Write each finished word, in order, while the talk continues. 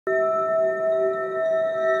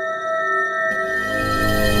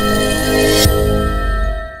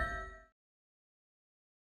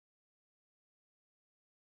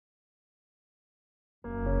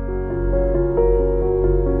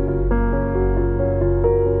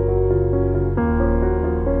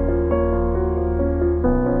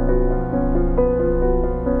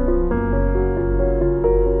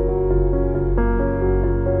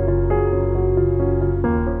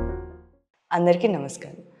అందరికీ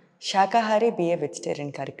నమస్కారం. శాకాహారి BA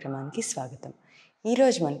vegetarian కార్యక్రమానికి స్వాగతం.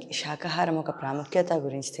 ఈరోజు మనకి శాకాహారం ఒక ప్రాముఖ్యత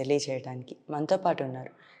గురించి తెలియజేయడానికి మనతో పాటు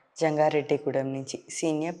ఉన్నారు జంగారెడ్డిగూడెం నుంచి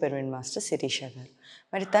సీనియర్ పిరమిడ్ మాస్టర్ శిరీష గారు.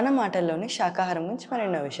 మరి తన మాటల్లోనే శాకాహారం గురించి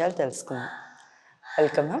మరెన్నో విషయాలు తెలుసుకుందాం.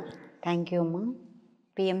 Welcome ma'am. థ్యాంక్ యూ అమ్మా.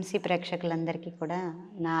 పిఎంసి ప్రేక్షకులందరికీ కూడా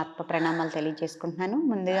నా ఆత్మ ప్రణామాలు తెలియజేసుకుంటున్నాను.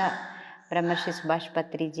 ముందుగా బ్రహ్మర్షి సుభాష్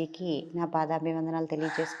పత్రిజీకి నా పాదాభివందనాలు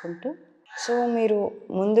తెలియజేసుకుంటూ. సో మీరు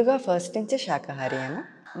ముందుగా ఫస్ట్ నుంచే శాకాహారియనా?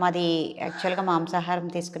 మాది యాక్చువల్గా మాంసాహారం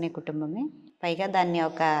తీసుకునే కుటుంబమే, పైగా దాన్ని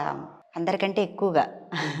ఒక అందరికంటే ఎక్కువగా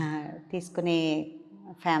తీసుకునే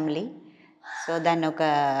ఫ్యామిలీ. సో దాన్ని ఒక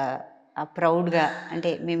ప్రౌడ్గా,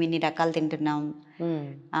 అంటే మేము ఇన్ని రకాలు తింటున్నాం,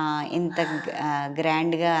 ఇంత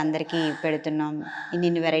గ్రాండ్గా అందరికీ పెడుతున్నాం,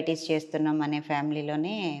 ఇన్ని వెరైటీస్ చేస్తున్నాం అనే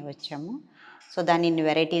ఫ్యామిలీలోనే వచ్చాము. సో దాన్ని ఇన్ని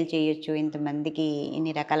వెరైటీలు చేయొచ్చు, ఇంతమందికి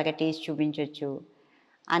ఇన్ని రకాలుగా టేస్ట్ చూపించవచ్చు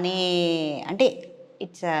అని, అంటే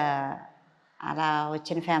ఇట్స్ అలా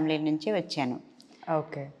వచ్చిన ఫ్యామిలీ నుంచి వచ్చాను.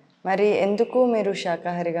 ఓకే, మరి ఎందుకు మీరు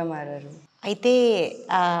శాకాహారిగా మారారు? అయితే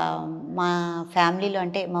మా ఫ్యామిలీలో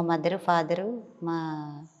అంటే మా మదరు, ఫాదరు, మా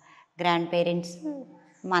గ్రాండ్ పేరెంట్స్,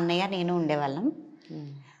 మా అన్నయ్య, నేను ఉండేవాళ్ళం.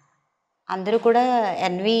 అందరూ కూడా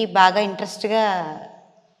ఎన్వి బాగా ఇంట్రెస్ట్గా,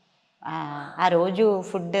 ఆ రోజు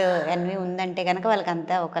ఫుడ్ ఎన్వి ఉందంటే కనుక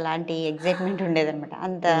వాళ్ళకంతా ఒకలాంటి ఎగ్జైట్మెంట్ ఉండేదన్నమాట,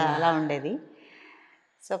 అంత అలా ఉండేది.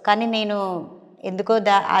 సో కానీ నేను ఎందుకో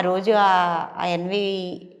ఆ రోజు ఆ ఎన్వి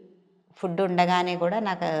ఫుడ్ ఉండగానే కూడా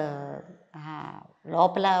నాకు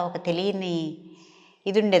లోపల ఒక తెలియని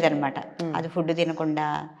ఇది ఉండేదన్నమాట. అది ఫుడ్ తినకుండా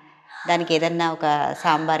దానికి ఏదన్నా ఒక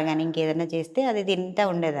సాంబార్ కానీ ఇంకేదన్నా చేస్తే అది తింటూ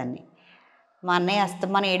ఉండేదాన్ని. మా అన్నయ్య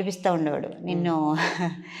అస్తమానం ఏడిపిస్తూ ఉండేవాడు, నిన్ను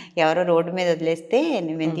ఎవరో రోడ్డు మీద వదిలేస్తే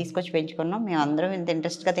నువ్వేం తీసుకొచ్చి పెంచుకున్నావు, మేము అందరం ఇంత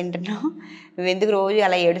ఇంట్రెస్ట్గా తింటున్నాం, నువ్వెందుకు రోజు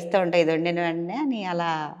అలా ఏడుస్తూ ఉంటావు ఇది వండిన వెంటనే అని.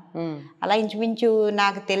 అలా ఇంచుమించు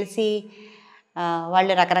నాకు తెలిసి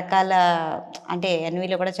వాళ్ళు రకరకాల, అంటే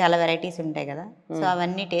ఎన్వీలో కూడా చాలా వెరైటీస్ ఉంటాయి కదా. సో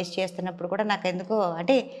అవన్నీ టేస్ట్ చేస్తున్నప్పుడు కూడా నాకు ఎందుకో,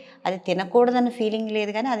 అంటే అది తినకూడదని ఫీలింగ్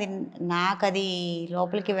లేదు, కానీ అది నాకు అది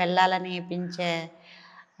లోపలికి వెళ్ళాలనిపించే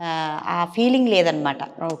ఆ ఫీలింగ్ లేదనమాట.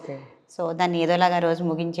 ఓకే. సో దాన్ని ఏదోలాగా రోజు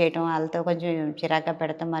ముగించేయటం, వాళ్ళతో కొంచెం చిరాగ్గా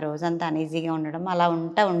పెడతాం, ఆ రోజంతా అనీజీగా ఉండడం, అలా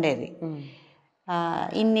ఉండేది.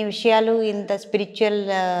 ఇన్ని విషయాలు, ఇంత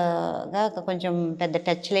స్పిరిచువల్గా కొంచెం పెద్ద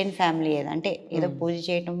టచ్ లేని ఫ్యామిలీ ఏది, అంటే ఏదో పూజ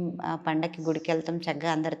చేయటం, పండగకి గుడికి వెళ్తాం,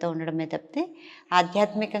 చక్కగా అందరితో ఉండడమే తప్పితే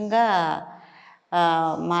ఆధ్యాత్మికంగా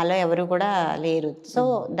మాలో ఎవరు కూడా లేరు. సో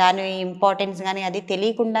దాని ఇంపార్టెన్స్ కానీ అది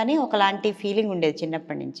తెలియకుండానే ఒకలాంటి ఫీలింగ్ ఉండేది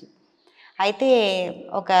చిన్నప్పటి నుంచి. అయితే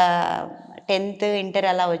ఒక 10th, ఇంటర్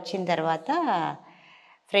అలా వచ్చిన తర్వాత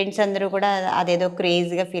ఫ్రెండ్స్ అందరూ కూడా అదేదో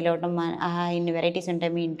క్రేజ్గా ఫీల్ అవడం, ఇన్ని వెరైటీస్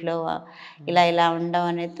ఉంటాయి మీ ఇంట్లో, ఇలా ఉండవు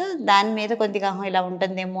అనేది, దాని మీద కొద్దిగా ఇలా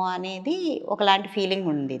ఉంటుందేమో అనేది ఒకలాంటి ఫీలింగ్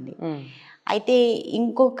ఉండింది. అయితే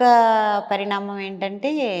ఇంకొక పరిణామం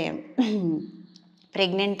ఏంటంటే,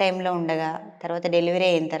 ప్రెగ్నెంట్ టైంలో ఉండగా, తర్వాత డెలివరీ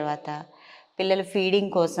అయిన తర్వాత పిల్లలు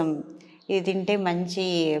ఫీడింగ్ కోసం ఇది తింటే మంచి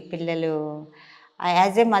పిల్లలు,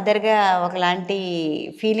 యాజ్ ఏ మదర్గా ఒకలాంటి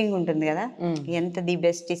ఫీలింగ్ ఉంటుంది కదా, ఎంత ది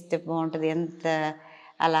బెస్ట్ ఇస్తే బాగుంటుంది, ఎంత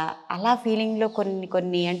అలా ఫీలింగ్లో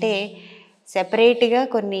కొన్ని అంటే సెపరేట్గా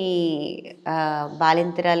కొన్ని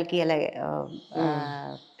బాలింతరాలకి అలా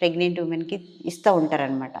ప్రెగ్నెంట్ ఉమెన్కి ఇస్తూ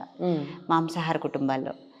ఉంటారనమాట మాంసాహార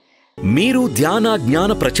కుటుంబాల్లో. మీరు ధ్యాన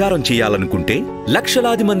జ్ఞాన ప్రచారం చేయాలనుకుంటే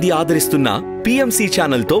లక్షలాది మంది ఆదరిస్తున్న పిఎంసి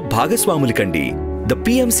ఛానల్తో భాగస్వాములు కండి. The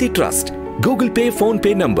PMC trust, Google pay, phone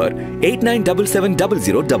pay number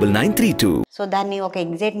 8977009932. So దాన్ని ఒక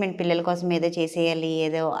ఎగ్జైట్మెంట్, పిల్లల కోసం ఏదో చేసేయాలి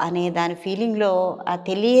ఏదో అనే దాని ఫీలింగ్లో ఆ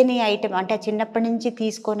తెలియని ఐటెం, అంటే చిన్నప్పటి నుంచి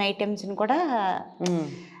తీసుకొని ఐటమ్స్ని కూడా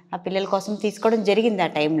ఆ పిల్లల కోసం తీసుకోవడం జరిగింది ఆ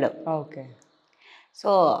టైంలో. ఓకే.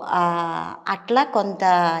 సో అట్లా కొంత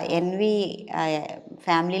ఎన్వి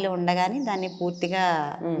ఫ్యామిలీలో ఉండగానే దాన్ని పూర్తిగా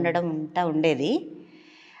ఉండేది.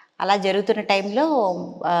 అలా జరుగుతున్న టైంలో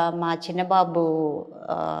మా చిన్నబాబు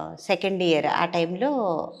సెకండ్ ఇయర్, ఆ టైంలో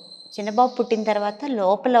చిన్నబాబు పుట్టిన తర్వాత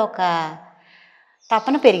లోపల ఒక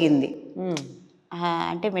తపన పెరిగింది.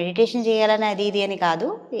 అంటే మెడిటేషన్ చేయాలని అది ఇది అని కాదు,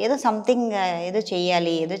 ఏదో సంథింగ్ ఏదో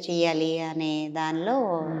చెయ్యాలి అనే దానిలో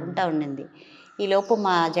ఉండింది. ఈలోపు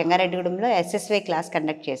మా జంగారెడ్డిగూడెంలో SSY క్లాస్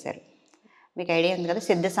కండక్ట్ చేశారు, మీకు ఐడియా ఉంది కదా,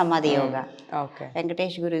 సిద్ధ సమాధి యోగా.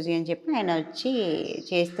 వెంకటేష్ గురూజీ అని చెప్పి ఆయన వచ్చి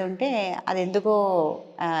చేస్తుంటే, అది ఎందుకో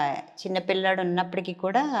చిన్నపిల్లాడు ఉన్నప్పటికీ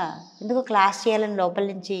కూడా ఎందుకో క్లాస్ చేయాలని లోపల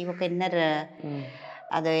నుంచి ఒక ఇన్నర్,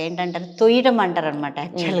 అది ఏంటంటారు, తొయ్యడం అంటారు అనమాట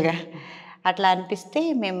యాక్చువల్గా. అట్లా అనిపిస్తే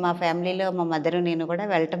మేము మా ఫ్యామిలీలో మా మదరు, నేను కూడా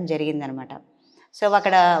వెళ్ళటం జరిగిందనమాట. సో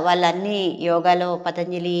అక్కడ వాళ్ళన్నీ యోగాలో,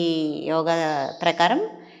 పతంజలి యోగా ప్రకారం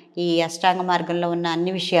ఈ అష్టాంగ మార్గంలో ఉన్న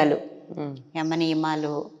అన్ని విషయాలు, యమ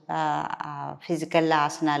నియమాలు, ఫిజికల్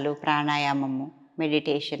ఆసనాలు, ప్రాణాయామము,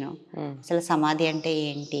 మెడిటేషను, అసలు సమాధి అంటే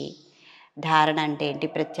ఏంటి, ధారణ అంటే ఏంటి,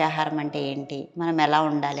 ప్రత్యాహారం అంటే ఏంటి, మనం ఎలా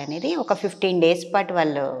ఉండాలి అనేది ఒక 15 days పాటు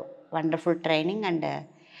వాళ్ళు వండర్ఫుల్ ట్రైనింగ్ అండ్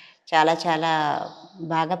చాలా చాలా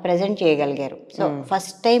బాగా ప్రజెంట్ చేయగలిగారు. సో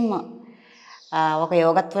ఫస్ట్ టైం ఒక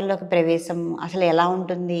యోగత్వంలోకి ప్రవేశం అసలు ఎలా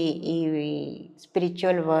ఉంటుంది ఈ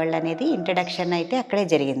స్పిరిచువల్ వరల్డ్ అనేది ఇంట్రడక్షన్ అయితే అక్కడే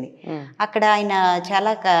జరిగింది. అక్కడ ఆయన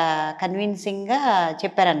చాలా కన్విన్సింగ్గా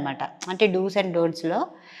చెప్పారనమాట. అంటే డూస్ అండ్ డోంట్స్లో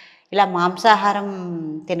ఇలా మాంసాహారం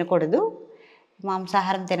తినకూడదు,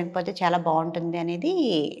 మాంసాహారం తినకపోతే చాలా బాగుంటుంది అనేది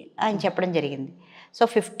ఆయన చెప్పడం జరిగింది. సో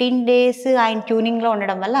 15 days ఆయన ట్యూనింగ్లో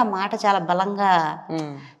ఉండడం వల్ల ఆ మాట చాలా బలంగా,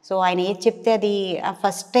 సో ఆయన ఏది చెప్తే అది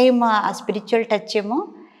ఫస్ట్ టైం ఆ స్పిరిచువల్ టచ్ ఏమో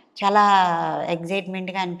చాలా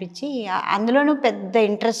ఎగ్జైట్మెంట్గా అనిపించి, అందులోనూ పెద్ద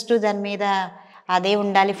ఇంట్రెస్ట్ దాని మీద అదే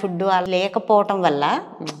ఉండాలి ఫుడ్ లేకపోవటం వల్ల,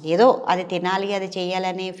 ఏదో అది తినాలి అది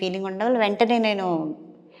చేయాలనే ఫీలింగ్ ఉండడం వల్ల వెంటనే నేను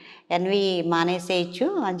ఎన్వి మానేసేయచ్చు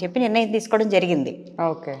అని చెప్పి నిర్ణయం తీసుకోవడం జరిగింది.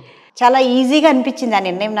 ఓకే, చాలా ఈజీగా అనిపించింది ఆ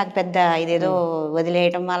నిర్ణయం. నాకు పెద్ద ఇదేదో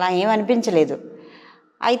వదిలేయటం అలా ఏం అనిపించలేదు.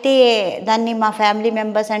 అయితే దాన్ని మా ఫ్యామిలీ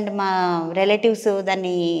మెంబర్స్ అండ్ మా రిలేటివ్స్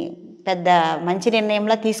దాన్ని పెద్ద మంచి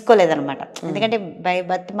నిర్ణయంలా తీసుకోలేదన్నమాట. ఎందుకంటే బై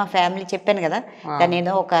బర్త్ మా ఫ్యామిలీ చెప్పాను కదా, దాన్ని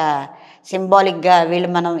ఏదో ఒక సింబాలిక్గా వీళ్ళు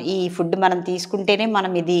మనం ఈ ఫుడ్ మనం తీసుకుంటేనే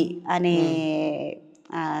మనం ఇది అనే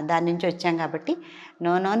దాని నుంచి వచ్చాం కాబట్టి,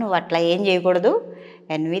 నో నువ్వు అట్లా ఏం చేయకూడదు,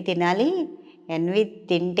 ఎన్వి తినాలి, ఎన్వి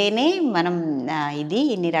తింటేనే మనం ఇది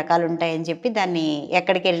ఇన్ని రకాలు ఉంటాయని చెప్పి దాన్ని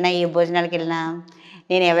ఎక్కడికి వెళ్ళినా ఏ భోజనాలకు వెళ్ళినా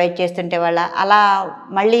నేను అవాయిడ్ చేస్తుంటే వాళ్ళ అలా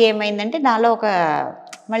మళ్ళీ ఏమైందంటే నాలో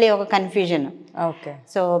మళ్ళీ ఒక కన్ఫ్యూజన్. ఓకే,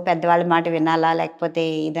 సో పెద్దవాళ్ళ మాట వినాలా లేకపోతే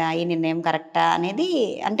ఇదా ఈ నిర్ణయం కరెక్టా అనేది,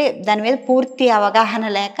 అంటే దాని మీద పూర్తి అవగాహన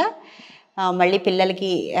లేక మళ్ళీ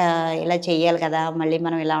పిల్లలకి ఇలా చేయాలి కదా, మళ్ళీ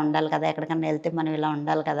మనం ఇలా ఉండాలి కదా, ఎక్కడికన్నా వెళ్తే మనం ఇలా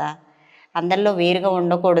ఉండాలి కదా, అందరిలో వేరుగా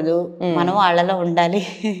ఉండకూడదు, మనం వాళ్ళలో ఉండాలి.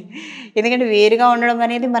 ఎందుకంటే వేరుగా ఉండడం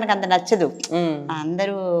అనేది మనకు అంత నచ్చదు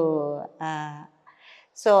అందరూ.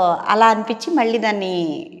 సో అలా అనిపించి మళ్ళీ దాన్ని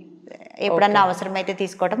ఎప్పుడన్నా అవసరమైతే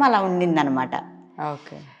తీసుకోవటం అలా ఉండిందనమాట.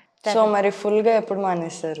 ఓకే, సో మరి ఫుల్గా ఎప్పుడు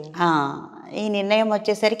మానేస్తారు? ఈ నిర్ణయం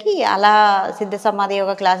వచ్చేసరికి అలా సిద్ధ సమాధి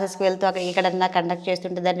యోగా క్లాసెస్కి వెళ్తూ అక్కడ ఎక్కడన్నా కండక్ట్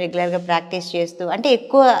చేస్తుంటే దాన్ని రెగ్యులర్గా ప్రాక్టీస్ చేస్తూ, అంటే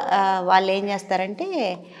ఎక్కువ వాళ్ళు ఏం చేస్తారంటే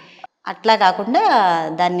అట్లా కాకుండా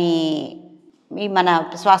దాన్ని ఈ మన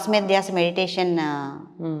శ్వాస మీద ధ్యాస మెడిటేషన్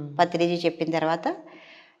పత్రిజీ చెప్పిన తర్వాత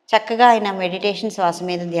చక్కగా ఆయన మెడిటేషన్ శ్వాస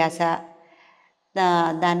మీద ధ్యాస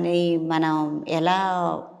దాన్ని మనం ఎలా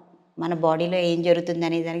మన బాడీలో ఏం జరుగుతుంది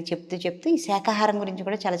అనే దానికి చెప్తూ ఈ శాకాహారం గురించి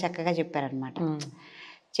కూడా చాలా చక్కగా చెప్పారనమాట.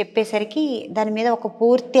 చెప్పేసరికి దాని మీద ఒక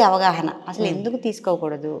పూర్తి అవగాహన, అసలు ఎందుకు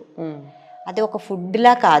తీసుకోకూడదు, అది ఒక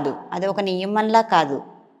ఫుడ్లా కాదు, అది ఒక నియమంలా కాదు,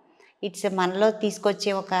 ఇట్స్ మనలో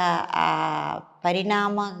తీసుకొచ్చే ఒక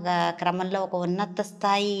పరిణామ క్రమంలో ఒక ఉన్నత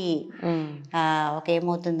స్థాయి ఒక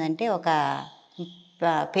ఏమవుతుందంటే ఒక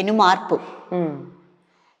పెను మార్పు.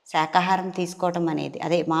 శాకాహారం తీసుకోవటం అనేది,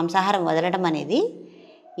 అదే మాంసాహారం వదలడం అనేది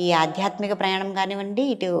ఈ ఆధ్యాత్మిక ప్రయాణం కానివ్వండి,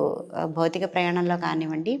 ఇటు భౌతిక ప్రయాణంలో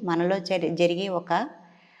కానివ్వండి, మనలో జరిగే ఒక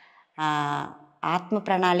ఆత్మ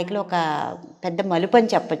ప్రణాళికలో ఒక పెద్ద మలుపు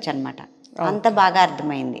అని చెప్పొచ్చు అనమాట. అంత బాగా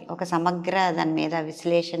అర్థమైంది. ఒక సమగ్ర దాని మీద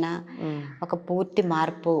విశ్లేషణ, ఒక పూర్తి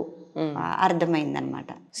మార్పు అర్థమైందనమాట.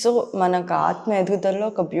 సో మనకు ఆత్మ ఎదుగుదలలో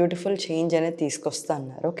ఒక బ్యూటిఫుల్ చేంజ్ అనేది తీసుకొస్తా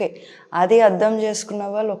అన్నారు. ఓకే, అది అర్థం చేసుకున్న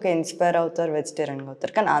వాళ్ళు ఒక ఇన్స్పైర్ అవుతారు, వెజిటేరియన్గా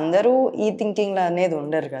అవుతారు. కానీ అందరూ ఈ థింకింగ్లో అనేది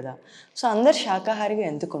ఉండరు కదా. సో అందరు శాకాహారిగా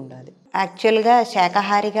ఎందుకు ఉండాలి? యాక్చువల్గా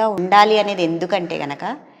శాకాహారిగా ఉండాలి అనేది ఎందుకంటే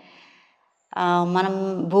కనుక మనం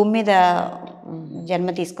భూమి మీద జన్మ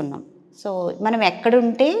తీసుకున్నాం. సో మనం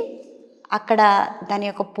ఎక్కడుంటే అక్కడ దాని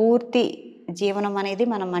యొక్క పూర్తి జీవనం అనేది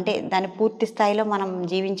మనం, అంటే దాని పూర్తి స్థాయిలో మనం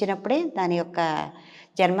జీవించినప్పుడే దాని యొక్క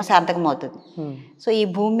జన్మ సార్థకం అవుతుంది. సో ఈ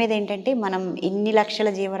భూమి మీద ఏంటంటే మనం ఇన్ని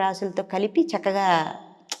లక్షల జీవరాశులతో కలిపి చక్కగా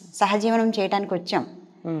సహజీవనం చేయడానికి వచ్చాం.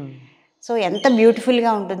 సో ఎంత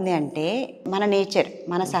బ్యూటిఫుల్గా ఉంటుంది అంటే మన నేచర్,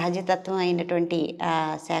 మన సహజతత్వం అయినటువంటి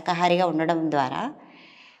శాకాహారిగా ఉండడం ద్వారా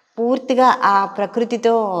పూర్తిగా ఆ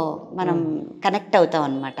ప్రకృతితో మనం కనెక్ట్ అవుతాం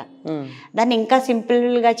అనమాట. దాన్ని ఇంకా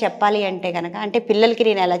సింపుల్గా చెప్పాలి అంటే కనుక, అంటే పిల్లలకి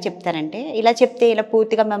నేను ఎలా చెప్తానంటే, ఇలా చెప్తే ఇలా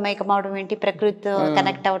పూర్తిగా మమైకం అవడం ఏంటి, ప్రకృతితో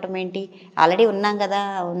కనెక్ట్ అవ్వడం ఏంటి, ఆల్రెడీ ఉన్నాం కదా,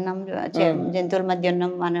 ఉన్నాం జంతువుల మధ్య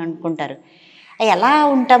ఉన్నాం అని అనుకుంటారు. ఎలా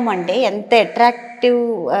ఉంటాము అంటే ఎంత అట్రాక్టివ్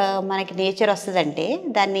మనకి నేచర్ వస్తుందంటే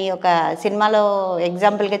దాన్ని ఒక సినిమాలో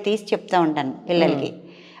ఎగ్జాంపుల్గా తీసి చెప్తూ ఉంటాను పిల్లలకి,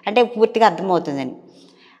 అంటే పూర్తిగా అర్థమవుతుందని.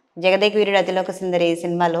 జగదేక వీరుడు అతిలోక సుందరి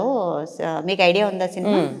సినిమాలో, మీకు ఐడియా ఉందా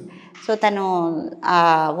సినిమా? సో తను ఆ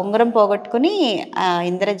ఉంగరం పోగొట్టుకుని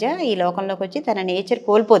ఇంద్రజ ఈ లోకంలోకి వచ్చి తన నేచర్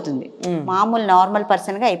కోల్పోతుంది, మామూలు నార్మల్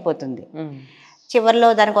పర్సన్గా అయిపోతుంది. చివరిలో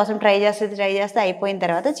దానికోసం ట్రై చేస్తే అయిపోయిన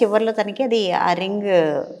తర్వాత చివరిలో తనకి అది ఆ రింగ్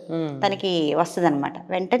తనకి వస్తుంది అనమాట.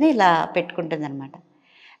 వెంటనే ఇలా పెట్టుకుంటుంది అనమాట.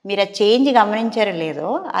 మీరు ఆ చేంజ్ గమనించారో లేదో,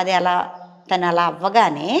 అది అలా తను అలా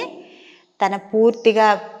అవ్వగానే తన పూర్తిగా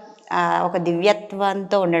ఒక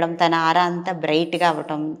దివ్యత్వంతో ఉండడం, తన ఆరా అంతా బ్రైట్గా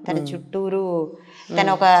అవ్వటం, తన చుట్టూరు తన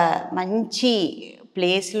ఒక మంచి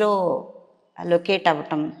ప్లేస్లో లొకేట్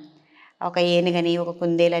అవ్వటం, ఒక ఏనుగని, ఒక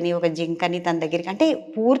కుందేలని, ఒక జింకని తన దగ్గరికి, అంటే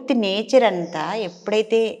పూర్తి నేచర్ అంతా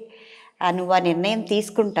ఎప్పుడైతే నువ్వు ఆ నిర్ణయం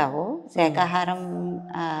తీసుకుంటావో శాకాహారం,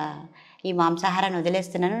 ఈ మాంసాహారాన్ని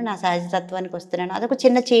వదిలేస్తున్నాను, నా సహజతత్వానికి వస్తున్నాను, అదొక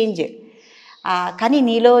చిన్న చేంజ్. కానీ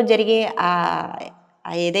నీలో జరిగే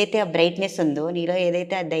ఏదైతే ఆ బ్రైట్నెస్ ఉందో, నీలో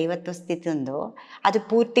ఏదైతే ఆ దైవత్వ స్థితి ఉందో అది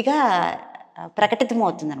పూర్తిగా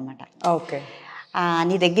ప్రకటితమవుతుంది అనమాట. ఓకే.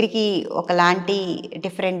 నీ దగ్గరికి ఒకలాంటి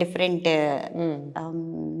డిఫరెంట్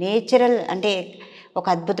నేచురల్, అంటే ఒక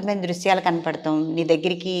అద్భుతమైన దృశ్యాలు కనపడతాం నీ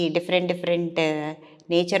దగ్గరికి. డిఫరెంట్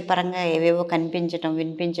నేచర్ పరంగా ఏవేవో కనిపించటం,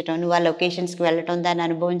 వినిపించటం, నువ్వు ఆ లొకేషన్స్కి వెళ్ళటం, దాన్ని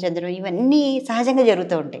అనుభవం చెందడం, ఇవన్నీ సహజంగా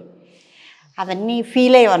జరుగుతూ ఉంటాయి. అవన్నీ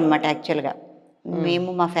ఫీల్ అయ్యాం అనమాట యాక్చువల్గా మేము,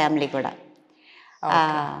 మా ఫ్యామిలీ కూడా.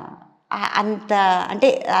 అంత అంటే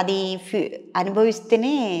అది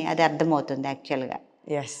అనుభవిస్తేనే అది అర్థమవుతుంది యాక్చువల్గా.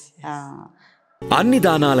 అన్ని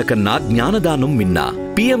దానాల కన్నా జ్ఞానదానం మిన్న.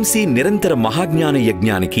 పిఎంసి నిరంతర మహాజ్ఞాన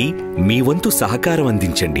యజ్ఞానికి మీ వంతు సహకారం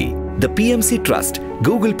అందించండి. The PMC trust.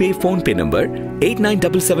 Google pay, phone pay number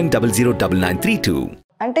 8977009932.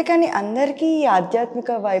 అంటే కానీ అందరికీ ఆధ్యాత్మిక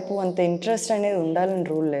వైపు అంత ఇంట్రెస్ట్ అనేది ఉండాలని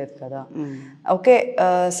రూల్ లేదు కదా. ఓకే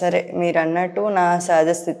సరే మీరు అన్నట్టు నా సహజ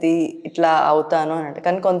స్థితి ఇట్లా అవుతాను అన్నట్టు,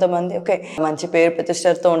 కానీ కొంతమంది ఓకే మంచి పేరు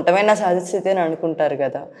ప్రతిష్టతో ఉంటామే నా సహజ స్థితి అని అనుకుంటారు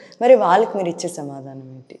కదా. మరి వాళ్ళకి మీరు ఇచ్చే సమాధానం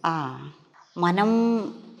ఏంటి?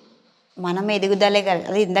 మనం ఎదుగుదలే కదా,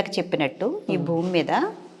 అది ఇందాక చెప్పినట్టు ఈ భూమి మీద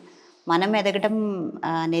మనం ఎదగటం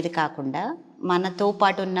అనేది కాకుండా మనతో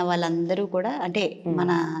పాటు ఉన్న వాళ్ళందరూ కూడా, అంటే మన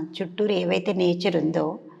చుట్టూరు ఏవైతే నేచర్ ఉందో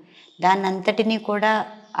దాన్ని అంతటినీ కూడా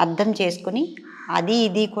అర్థం చేసుకుని అది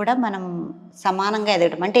ఇది కూడా మనం సమానంగా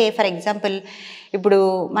ఎదగటం. అంటే ఫర్ ఎగ్జాంపుల్ ఇప్పుడు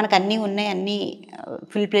మనకు అన్నీ ఉన్నాయి, అన్నీ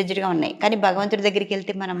ఫుల్ ప్లెజ్డ్గా ఉన్నాయి, కానీ భగవంతుడి దగ్గరికి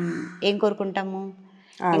వెళ్తే మనం ఏం కోరుకుంటాము?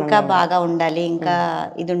 ఇంకా బాగా ఉండాలి, ఇంకా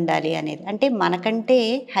ఇది ఉండాలి అనేది. అంటే మనకంటే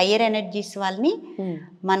హయ్యర్ ఎనర్జీస్ వాళ్ళని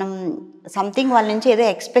మనం సంథింగ్ వాళ్ళ నుంచి ఏదో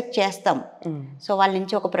ఎక్స్పెక్ట్ చేస్తాం. సో వాళ్ళ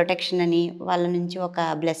నుంచి ఒక ప్రొటెక్షన్ అని, వాళ్ళ నుంచి ఒక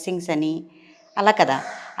బ్లెస్సింగ్స్ అని, అలా కదా.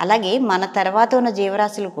 అలాగే మన తర్వాత ఉన్న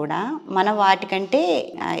జీవరాశులు కూడా మన వాటికంటే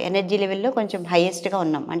ఎనర్జీ లెవెల్లో కొంచెం హయ్యెస్ట్గా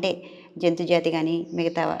ఉన్నాం. అంటే జంతు జాతి కానీ,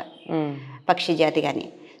 మిగతా పక్షి జాతి కానీ.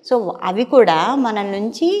 సో అవి కూడా మన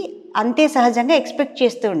నుంచి అంతే సహజంగా ఎక్స్పెక్ట్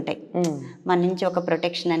చేస్తూ ఉంటాయి. మన నుంచి ఒక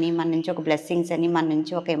ప్రొటెక్షన్ అని, మన నుంచి ఒక బ్లెస్సింగ్స్ అని, మన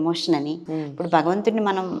నుంచి ఒక ఎమోషన్ అని. ఇప్పుడు భగవంతుడిని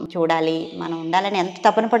మనం చూడాలి, మనం ఉండాలని ఎంత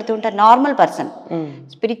తపన పడుతూ ఉంటారు నార్మల్ పర్సన్,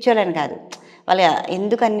 స్పిరిచువల్ అని కాదు. వాళ్ళ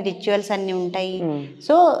ఎందుకు అన్ని రిచువల్స్ అన్నీ ఉంటాయి.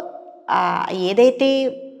 సో ఏదైతే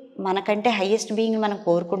మనకంటే హయ్యెస్ట్ బీయింగ్ మనం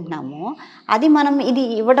కోరుకుంటున్నామో అది మనం ఇది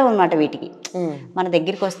ఇవ్వడం అనమాట. వీటికి మన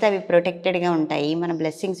దగ్గరికి వస్తే అవి ప్రొటెక్టెడ్గా ఉంటాయి, మన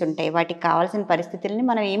బ్లెస్సింగ్స్ ఉంటాయి, వాటికి కావాల్సిన పరిస్థితులని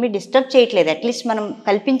మనం ఏమీ డిస్టర్బ్ చేయట్లేదు, అట్లీస్ట్ మనం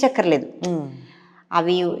కల్పించక్కర్లేదు.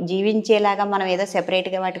 అవి జీవించేలాగా మనం ఏదో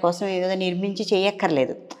సెపరేట్గా వాటి కోసం ఏదో నిర్మించి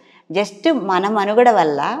చేయక్కర్లేదు. జస్ట్ మన మనుగడ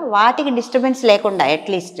వల్ల వాటికి డిస్టర్బెన్స్ లేకుండా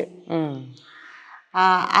అట్లీస్ట్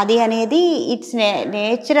అది అనేది ఇట్స్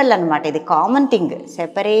నేచురల్ అనమాట. ఇది కామన్ థింగ్.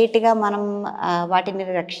 సెపరేట్గా మనం వాటిని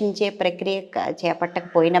రక్షించే ప్రక్రియ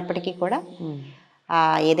చేపట్టకపోయినప్పటికీ కూడా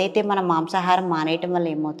ఏదైతే మనం మాంసాహారం మానేయటం వల్ల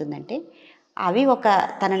ఏమవుతుందంటే అవి ఒక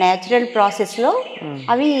తన న్యాచురల్ ప్రాసెస్లో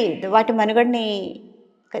అవి వాటి మనుగడని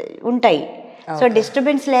ఉంటాయి. సో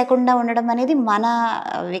డిస్టర్బెన్స్ లేకుండా ఉండడం అనేది మన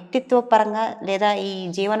వ్యక్తిత్వ పరంగా లేదా ఈ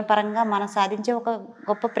జీవన పరంగా మనం సాధించే ఒక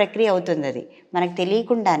గొప్ప ప్రక్రియ అవుతుంది. అది మనకు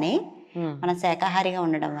తెలియకుండానే మనం శాకాహారిగా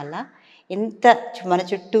ఉండడం వల్ల ఎంత మన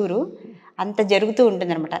చుట్టూరు అంత జరుగుతూ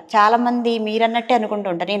ఉంటుంది అనమాట. చాలామంది మీరన్నట్టే అనుకుంటూ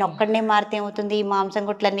ఉంటారు, నేను ఒక్కడనే మారితే ఏమవుతుంది, ఈ మాంసం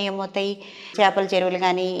గుట్లన్నీ ఏమవుతాయి, చేపల చెరువులు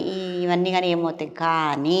కానీ ఇవన్నీ కానీ ఏమవుతాయి.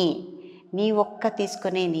 కానీ నీ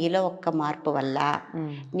తీసుకునే నీలో ఒక్క మార్పు వల్ల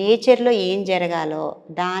నేచర్లో ఏం జరగాలో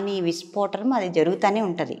దాని విస్ఫోటనం అది జరుగుతూనే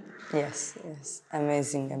ఉంటుంది.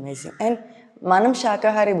 అమేజింగ్. అండ్ మనం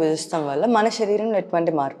శాకాహారి భుజిస్తాం వల్ల మన శరీరంలో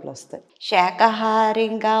ఎటువంటి మార్పులు వస్తాయి?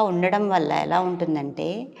 శాకాహారిగా ఉండడం వల్ల ఎలా ఉంటుందంటే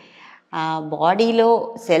బాడీలో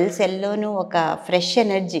సెల్లోనూ ఒక ఫ్రెష్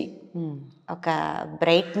ఎనర్జీ, ఒక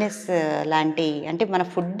బ్రైట్నెస్ లాంటి, అంటే మన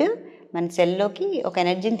ఫుడ్ మన సెల్లోకి ఒక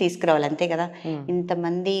ఎనర్జీని తీసుకురావాలి, అంతే కదా.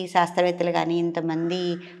 ఇంతమంది శాస్త్రవేత్తలు కానీ, ఇంతమంది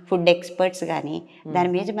ఫుడ్ ఎక్స్పర్ట్స్ కానీ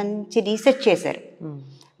దాని మీద మంచి రీసెర్చ్ చేశారు.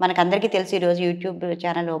 మనకందరికీ తెలుసు, ఈరోజు యూట్యూబ్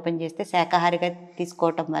ఛానల్ ఓపెన్ చేస్తే శాకాహారిగా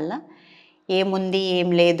తీసుకోవటం వల్ల ఏముంది ఏం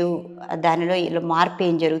లేదు, దానిలో మార్పు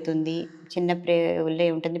ఏం జరుగుతుంది, చిన్న పేగుల్లో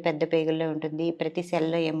ఏముంటుంది, పెద్ద పేగుల్లో ఉంటుంది, ప్రతి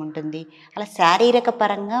సెల్లో ఏముంటుంది, అలా శారీరక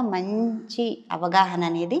పరంగా మంచి అవగాహన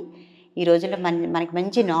అనేది ఈ రోజుల్లో మనకి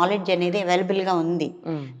మంచి నాలెడ్జ్ అనేది అవైలబుల్గా ఉంది.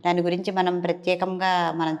 దాని గురించి మనం ప్రత్యేకంగా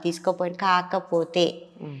మనం తీసుకోపోయి కాకపోతే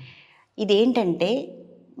ఇదేంటంటే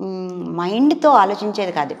మైండ్తో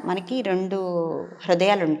ఆలోచించేది కాదు. మనకి 2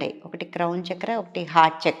 హృదయాలు ఉంటాయి, ఒకటి క్రౌన్ చక్ర, ఒకటి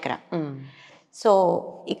హార్ట్ చక్ర. సో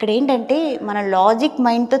ఇక్కడ ఏంటంటే మన లాజిక్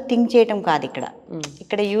మైండ్తో థింక్ చేయటం కాదు,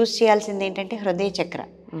 ఇక్కడ యూజ్ చేయాల్సింది ఏంటంటే హృదయ చక్ర.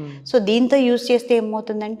 సో దీంతో యూజ్ చేస్తే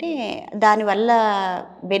ఏమవుతుందంటే దానివల్ల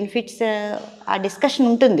బెనిఫిట్స్ ఆ డిస్కషన్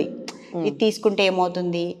ఉంటుంది. ఇది తీసుకుంటే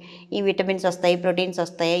ఏమవుతుంది, ఈ విటమిన్స్ వస్తాయి, ప్రోటీన్స్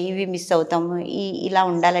వస్తాయి, ఇవి మిస్ అవుతాము, ఇలా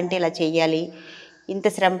ఉండాలంటే ఇలా చెయ్యాలి, ఇంత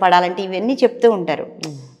శ్రమ పడాలంటే ఇవన్నీ చెప్తూ ఉంటారు.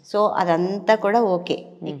 సో అదంతా కూడా ఓకే.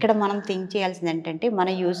 ఇక్కడ మనం థింక్ చేయాల్సింది ఏంటంటే,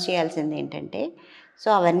 మనం యూజ్ చేయాల్సింది ఏంటంటే, సో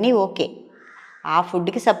అవన్నీ ఓకే, ఆ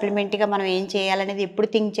ఫుడ్కి సప్లిమెంట్గా మనం ఏం చేయాలనేది ఎప్పుడు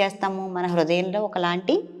థింక్ చేస్తాము, మన హృదయంలో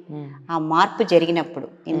ఒకలాంటి ఆ మార్పు జరిగినప్పుడు.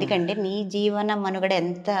 ఎందుకంటే నీ జీవన మనుగడ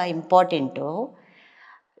ఎంత ఇంపార్టెంటో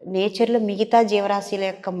నేచర్లో మిగతా జీవరాశుల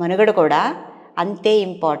యొక్క మనుగడ కూడా అంతే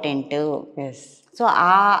ఇంపార్టెంట్. సో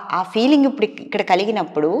ఆ ఫీలింగ్ ఇప్పుడు ఇక్కడ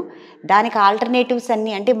కలిగినప్పుడు దానికి ఆల్టర్నేటివ్స్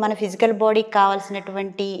అన్నీ, అంటే మన ఫిజికల్ బాడీకి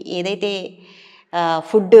కావాల్సినటువంటి ఏదైతే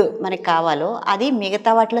ఫుడ్ మనకి కావాలో అది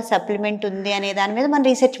మిగతా వాటిలో సప్లిమెంట్ ఉంది అనే దాని మీద మన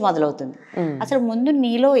రీసెర్చ్ మొదలవుతుంది. అసలు ముందు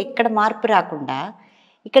నీలో ఇక్కడ మార్పు రాకుండా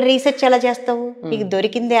ఇక్కడ రీసెర్చ్ ఎలా చేస్తావు? నీకు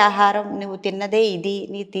దొరికిందే ఆహారం, నువ్వు తిన్నదే ఇది,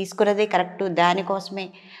 నీకు తీసుకున్నదే కరెక్టు, దానికోసమే.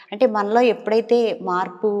 అంటే మనలో ఎప్పుడైతే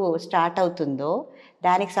మార్పు స్టార్ట్ అవుతుందో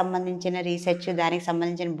దానికి సంబంధించిన రీసెర్చ్, దానికి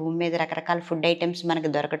సంబంధించిన భూమి మీద రకరకాల ఫుడ్ ఐటమ్స్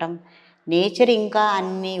మనకు దొరకటం, నేచర్ ఇంకా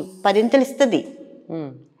అన్ని పదింతలు ఇస్తుంది.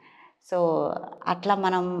 సో అట్లా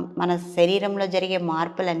మనం మన శరీరంలో జరిగే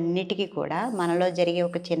మార్పులన్నిటికీ కూడా మనలో జరిగే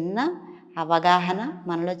ఒక చిన్న అవగాహన,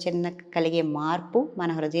 మనలో కలిగే మార్పు,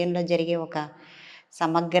 మన హృదయంలో జరిగే ఒక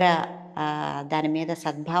సమగ్ర దాని మీద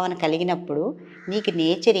సద్భావన కలిగినప్పుడు నీకు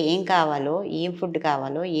నేచర్ ఏం కావాలో, ఏం ఫుడ్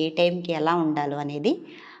కావాలో, ఏ టైంకి ఎలా ఉండాలో అనేది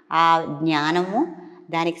ఆ జ్ఞానము,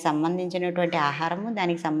 దానికి సంబంధించినటువంటి ఆహారము,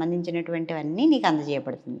 దానికి సంబంధించినటువంటివన్నీ నీకు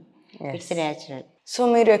అందజేయబడుతుంది. It's natural. సో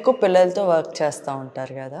మీరు ఎక్కువ పిల్లలతో వర్క్ చేస్తూ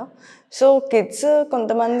ఉంటారు కదా, సో కిడ్స్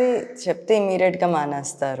కొంతమంది చెప్తే ఇమీడియట్గా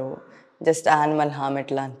మానేస్తారు, జస్ట్ యానిమల్ హామ్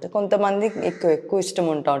ఎట్లా అంటే, కొంతమంది ఎక్కువ ఇష్టం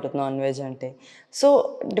ఉంటుంది నాన్ వెజ్ అంటే. సో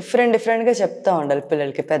డిఫరెంట్గా చెప్తూ ఉండాలి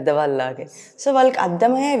పిల్లలకి పెద్దవాళ్ళలాగే. సో వాళ్ళకి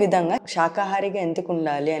అర్థమయ్యే విధంగా శాకాహారిగా ఎందుకు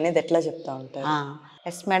ఉండాలి అనేది ఎట్లా చెప్తూ ఉంటారు?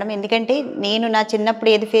 ఎస్ మేడం, ఎందుకంటే నేను నా చిన్నప్పుడు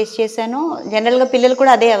ఏది ఫేస్ చేశానో జనరల్గా పిల్లలు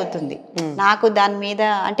కూడా అదే అవుతుంది. నాకు దాని మీద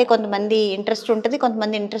అంటే కొంతమంది ఇంట్రెస్ట్ ఉంటుంది,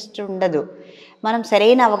 కొంతమంది ఇంట్రెస్ట్ ఉండదు. మనం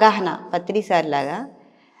సరైన అవగాహన పత్రిసారి లాగా,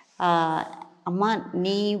 అమ్మ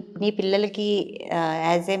నీ పిల్లలకి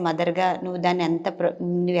యాజ్ ఏ మదర్గా నువ్వు దాన్ని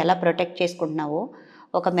నువ్వు ఎలా ప్రొటెక్ట్ చేసుకుంటున్నావో,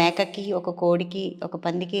 ఒక మేకకి, ఒక కోడికి, ఒక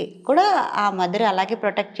పందికి కూడా ఆ మదర్ అలాగే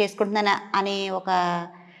ప్రొటెక్ట్ చేసుకుంటుందని అనే ఒక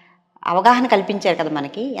అవగాహన కల్పించారు కదా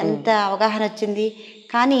మనకి. ఎంత అవగాహన వచ్చింది.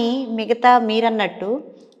 కానీ మీరన్నట్టు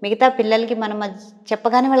మిగతా పిల్లలకి మనం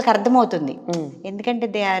చెప్పగానే వాళ్ళకి అర్థమవుతుంది. ఎందుకంటే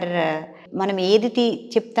మనం ఏది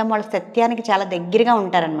చెప్తాం వాళ్ళ సత్యానికి చాలా దగ్గరగా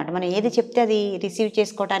ఉంటారనమాట. మనం ఏది చెప్తే అది రిసీవ్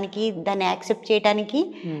చేసుకోవడానికి, దాన్ని యాక్సెప్ట్ చేయడానికి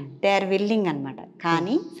దే ఆర్ విల్లింగ్ అనమాట.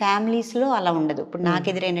 కానీ ఫ్యామిలీస్లో అలా ఉండదు. ఇప్పుడు నాకు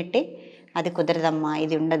ఎదురైనట్టే, అది కుదరదమ్మా,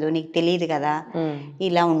 ఇది ఉండదు, నీకు తెలియదు కదా,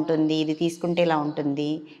 ఇలా ఉంటుంది, ఇది తీసుకుంటే ఇలా ఉంటుంది,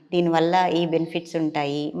 దీనివల్ల ఈ బెనిఫిట్స్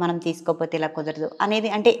ఉంటాయి, మనం తీసుకోకపోతే ఇలా కుదరదు అనేది,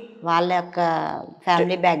 అంటే వాళ్ళ యొక్క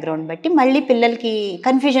ఫ్యామిలీ బ్యాక్గ్రౌండ్ బట్టి మళ్ళీ పిల్లలకి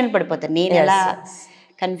కన్ఫ్యూజన్ పడిపోతారు. నేను ఎలా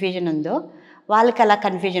కన్ఫ్యూజన్ ఉందో వాళ్ళకి అలా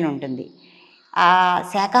కన్ఫ్యూజన్ ఉంటుంది. ఆ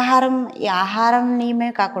శాకాహారం ఈ ఆహారం నియమే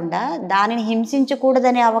కాకుండా దానిని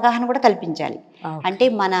హింసించకూడదనే అవగాహన కూడా కల్పించాలి. అంటే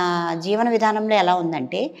మన జీవన విధానంలో ఎలా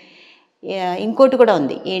ఉందంటే ఇంకోటి కూడా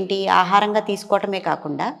ఉంది. ఏంటి? ఆహారంగా తీసుకోవటమే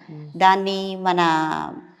కాకుండా దాన్ని మన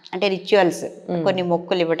అంటే రిచువల్స్, కొన్ని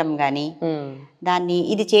మొక్కులు ఇవ్వటం కానీ, దాన్ని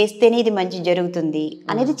ఇది చేస్తేనే ఇది మంచి జరుగుతుంది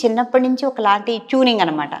అనేది చిన్నప్పటి నుంచి ఒకలాంటి ట్యూనింగ్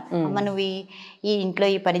అనమాట. అమ్మ నువ్వు ఈ ఇంట్లో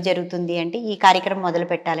ఈ పని జరుగుతుంది అంటే, ఈ కార్యక్రమం మొదలు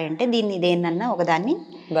పెట్టాలి అంటే దీన్ని దేన్నన్నా ఒకదాన్ని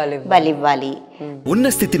బలివ్వాలి. ఉన్న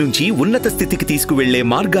స్థితి నుంచి ఉన్నత స్థితికి తీసుకువెళ్లే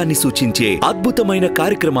మార్గాన్ని సూచించే అద్భుతమైన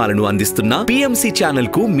కార్యక్రమాలను అందిస్తున్న PMC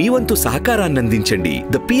ఛానల్ కు మీ వంతు సహకారాన్ని అందించండి.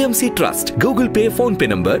 The PMC trust, Google pay, phone pay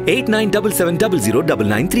number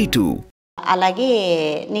 8977009932. అలాగే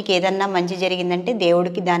నీకు ఏదన్నా మంచి జరిగిందంటే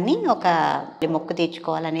దేవుడికి దాన్ని ఒక మొక్కు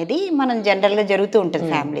తీర్చుకోవాలనేది మనం జనరల్గా జరుగుతూ ఉంటుంది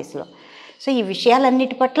ఫ్యామిలీస్లో. సో ఈ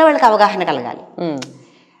విషయాలన్నిటి పట్ల వాళ్ళకి అవగాహన కలగాలి.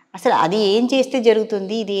 అసలు అది ఏం చేస్తే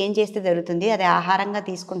జరుగుతుంది, ఇది ఏం చేస్తే జరుగుతుంది, అది ఆహారంగా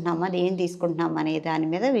తీసుకుంటున్నామా, అది ఏం తీసుకుంటున్నామా అనే దాని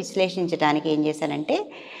మీద విశ్లేషించడానికి ఏం చేశానంటే,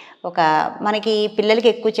 మనకి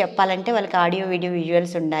పిల్లలకి ఎక్కువ చెప్పాలంటే వాళ్ళకి ఆడియో, వీడియో,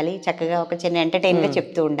 విజువల్స్ ఉండాలి. చక్కగా ఒక చిన్న ఎంటర్టైన్గా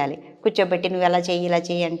చెప్తూ ఉండాలి. కూర్చోబెట్టి నువ్వు ఎలా చెయ్యి, ఇలా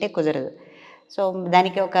చెయ్యి అంటే కుదరదు. సో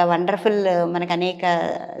దానికి ఒక వండర్ఫుల్ మనకు అనేక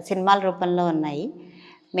సినిమాల రూపంలో ఉన్నాయి.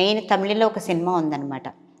 మెయిన్ తమిళలో ఒక సినిమా ఉందన్నమాట.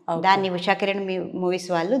 దాన్ని ఉషాకిరణ్ మూవీస్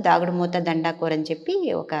వాళ్ళు దాగుడు మూత దండాకోర్ అని చెప్పి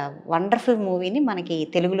ఒక వండర్ఫుల్ మూవీని మనకి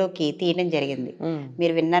తెలుగులోకి తీయడం జరిగింది.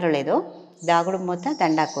 మీరు విన్నారో లేదో, దాగుడు మూత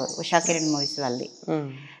దండాకోర్, ఉషాకిరణ్ మూవీస్ వాళ్ళది.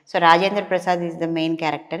 So Rajendra Prasad is the main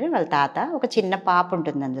character, వాళ్ళ తాత. ఒక చిన్న పాప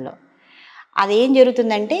ఉంటుంది అందులో. అదేం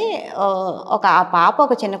జరుగుతుందంటే ఆ పాప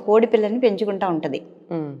ఒక చిన్న కోడి పిల్లని పెంచుకుంటూ ఉంటుంది.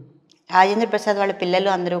 రాజేంద్ర ప్రసాద్ వాళ్ళ పిల్లలు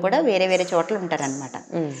అందరూ కూడా వేరే వేరే చోట్ల ఉంటారనమాట.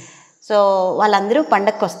 సో వాళ్ళందరూ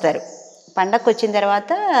పండగకి వస్తారు. పండగకి వచ్చిన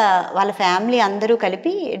తర్వాత వాళ్ళ ఫ్యామిలీ అందరూ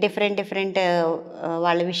కలిపి డిఫరెంట్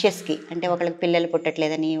వాళ్ళ విషెస్కి, అంటే ఒకళ్ళకి పిల్లలు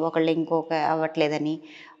పుట్టట్లేదని, ఒకళ్ళు ఇంకొక అవ్వట్లేదని,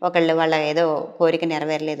 ఒకళ్ళు వాళ్ళ ఏదో కోరిక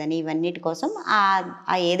నెరవేరలేదని, ఇవన్నిటి కోసం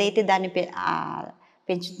ఏదైతే దాన్ని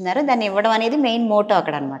పెంచుతున్నారో దాన్ని ఇవ్వడం అనేది మెయిన్ మోటో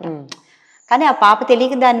అక్కడ అనమాట. కానీ ఆ పాప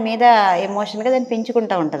తెలియక దాని మీద ఎమోషన్గా దాన్ని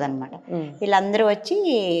పెంచుకుంటూ ఉంటుంది అనమాట. వీళ్ళందరూ వచ్చి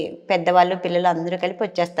పెద్దవాళ్ళు పిల్లలు అందరూ కలిపి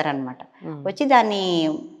వచ్చేస్తారనమాట. వచ్చి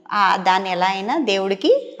దాన్ని ఎలా అయినా దేవుడికి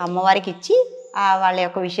అమ్మవారికి ఇచ్చి వాళ్ళ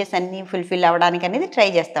యొక్క విషెస్ అన్నీ ఫుల్ఫిల్ అవ్వడానికి అనేది ట్రై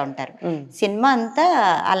చేస్తూ ఉంటారు. సినిమా అంతా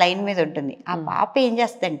ఆ లైన్ మీద ఉంటుంది. ఆ పాప ఏం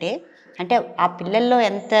చేస్తుందంటే, అంటే ఆ పిల్లల్లో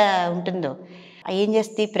ఎంత ఉంటుందో ఏం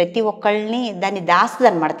చేస్తే ప్రతి ఒక్కళ్ళని దాన్ని దాస్తుంది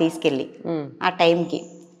అనమాట తీసుకెళ్ళి. ఆ టైంకి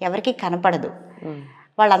ఎవరికి కనపడదు,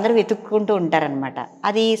 వాళ్ళందరూ వెతుక్కుంటూ ఉంటారనమాట.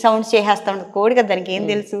 అది సౌండ్స్ చేసేస్తూ ఉంటుంది, కోడి కదా దానికి ఏం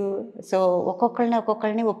తెలుసు. సో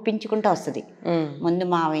ఒక్కొక్కళ్ళని ఒప్పించుకుంటూ వస్తుంది. ముందు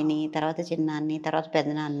మావయ్యని, తర్వాత చిన్నాన్ని, తర్వాత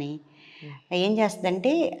పెద్దనాన్ని. ఏం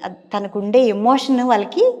చేస్తుందంటే తనకుండే ఎమోషన్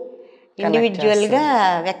వాళ్ళకి ఇండివిజువల్గా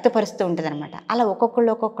వ్యక్తపరుస్తూ ఉంటుంది అనమాట. అలా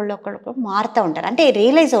ఒక్కొక్కళ్ళు మారుతూ ఉంటారు, అంటే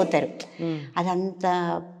రియలైజ్ అవుతారు. అదంతా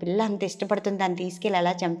పిల్ల అంత ఇష్టపడుతుంది, దాన్ని తీసుకెళ్ళి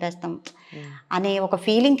ఎలా చంపేస్తాం అనే ఒక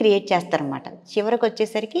ఫీలింగ్ క్రియేట్ చేస్తారనమాట. చివరికి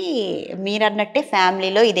వచ్చేసరికి మీరు అన్నట్టే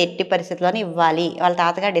ఫ్యామిలీలో ఇది ఎట్టి పరిస్థితుల్లోనే ఇవ్వాలి వాళ్ళ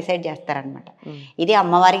తాతగా డిసైడ్ చేస్తారనమాట. ఇది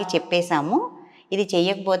అమ్మవారికి చెప్పేశాము, ఇది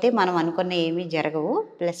చెయ్యకపోతే మనం అనుకున్న ఏమీ జరగవు,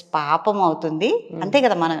 ప్లస్ పాపం అవుతుంది, అంతే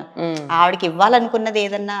కదా. మనం ఆవిడకి ఇవ్వాలనుకున్నది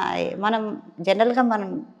ఏదన్నా మనం జనరల్గా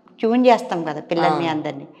మనం ట్యూన్ చేస్తాం కదా పిల్లల్ని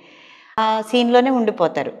అందరినీ, ఆ సీన్లోనే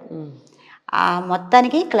ఉండిపోతారు. ఆ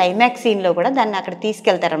మొత్తానికి క్లైమాక్స్ సీన్లో కూడా దాన్ని అక్కడ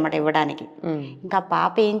తీసుకెళ్తారనమాట ఇవ్వడానికి. ఇంకా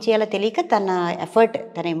పాప ఏం చేయాలో తెలియక తన ఎఫర్ట్,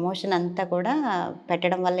 తన ఎమోషన్ అంతా కూడా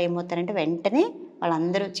పెట్టడం వల్ల ఏమవుతారంటే వెంటనే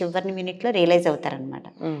వాళ్ళందరూ చివరి మినిట్లో రియలైజ్ అవుతారనమాట.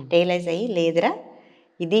 రియలైజ్ అయ్యి, లేదురా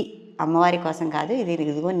ఇది అమ్మవారి కోసం కాదు,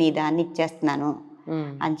 ఇదిగో నీ దాన్ని ఇచ్చేస్తున్నాను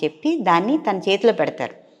అని చెప్పి దాన్ని తన చేతిలో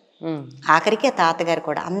పెడతారు. ఆఖరికి ఆ తాతగారు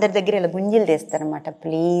కూడా అందరి దగ్గర ఇలా గుంజీలు తీస్తారనమాట.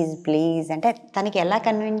 ప్లీజ్ అంటే తనకి ఎలా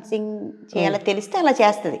కన్విన్సింగ్ చేయాలో తెలిస్తే అలా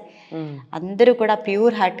చేస్తుంది. అందరూ కూడా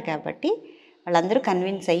ప్యూర్ హార్ట్ కాబట్టి వాళ్ళందరూ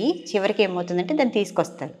కన్విన్స్ అయ్యి చివరికి ఏమవుతుందంటే దాన్ని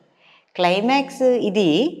తీసుకొస్తారు. క్లైమాక్స్ ఇది.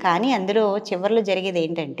 కానీ అందులో చివరిలో జరిగేది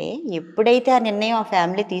ఏంటంటే, ఎప్పుడైతే ఆ నిర్ణయం ఆ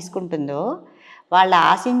ఫ్యామిలీ తీసుకుంటుందో వాళ్ళు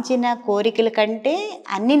ఆశించిన కోరికల కంటే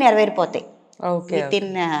అన్నీ నెరవేరిపోతాయి విత్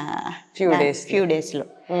ఇన్ ఫ్యూ డేస్లో.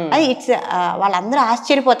 అది వాళ్ళందరూ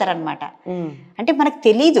ఆశ్చర్యపోతారనమాట. అంటే మనకు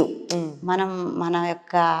తెలీదు, మనం మన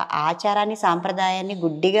యొక్క ఆచారాన్ని సాంప్రదాయాన్ని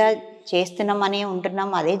గుడ్డిగా చేస్తున్నామని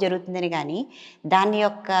ఉంటున్నాం, అదే జరుగుతుందని. కానీ దాని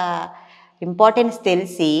యొక్క ఇంపార్టెన్స్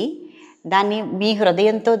తెలిసి దాన్ని మీ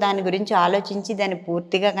హృదయంతో దాని గురించి ఆలోచించి దాన్ని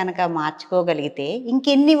పూర్తిగా కనుక మార్చుకోగలిగితే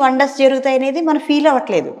ఇంకెన్ని వండర్స్ జరుగుతాయి అనేది మనం ఫీల్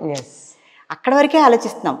అవ్వట్లేదు. అక్కడ వరకే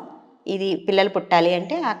ఆలోచిస్తున్నాం. ఇది పిల్లలు పుట్టాలి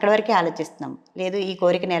అంటే అక్కడ వరకే ఆలోచిస్తున్నాం, లేదు ఈ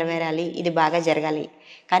కోరిక నెరవేరాలి, ఇది బాగా జరగాలి.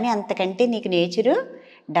 కానీ అంతకంటే నీకు నేచరు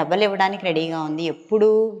డబల్ ఇవ్వడానికి రెడీగా ఉంది. ఎప్పుడు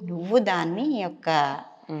నువ్వు దాన్ని యొక్క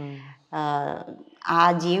ఆ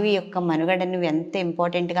జీవి యొక్క మనుగడ నువ్వు ఎంత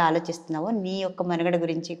ఇంపార్టెంట్గా ఆలోచిస్తున్నావో నీ యొక్క మనుగడ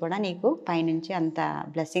గురించి కూడా నీకు పైనుంచి అంత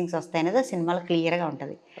బ్లెస్సింగ్స్ వస్తాయనేది ఆ సినిమాలో క్లియర్గా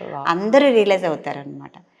ఉంటుంది. అందరూ రియలైజ్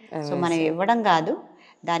అవుతారనమాట. సో మనం ఇవ్వడం కాదు,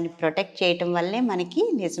 దాన్ని ప్రొటెక్ట్ చేయటం వల్లే మనకి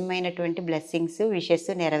నిజమైనటువంటి బ్లెస్సింగ్స్ విషెస్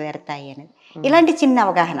నెరవేరుతాయి అనేది. ఇలాంటి చిన్న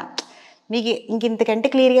అవగాహన మీకు ఇంతకంటే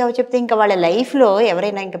క్లియర్గా చెప్తే ఇంకా వాళ్ళ లైఫ్లో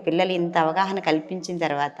ఎవరైనా ఇంకా పిల్లలు ఇంత అవగాహన కల్పించిన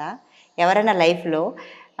తర్వాత ఎవరైనా లైఫ్లో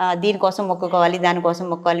దీనికోసం మొక్కుకోవాలి, దానికోసం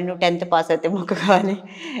మొక్కుకోవాలి, నువ్వు 10th పాస్ అయితే మొక్కుకోవాలి,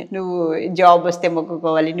 నువ్వు జాబ్ వస్తే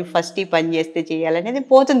మొక్కుకోవాలి, నువ్వు ఫస్ట్ ఈ పని చేస్తే చేయాలనేది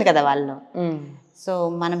పోతుంది కదా వాళ్ళు. సో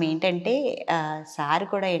మనం ఏంటంటే సార్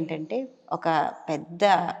కూడా ఏంటంటే ఒక పెద్ద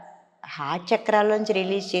హార్ట్ చక్రాల్లోంచి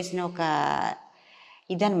రిలీజ్ చేసిన ఒక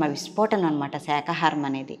ఇదన్నమాట, విస్ఫోటనం అనమాట శాకాహారం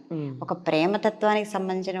అనేది. ఒక ప్రేమతత్వానికి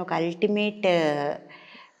సంబంధించిన ఒక అల్టిమేట్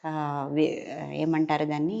ఏమంటారు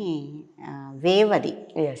దాన్ని, వేవ్ అది.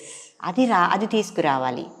 అది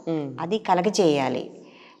తీసుకురావాలి, అది కలగజేయాలి.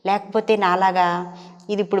 లేకపోతే నాలాగా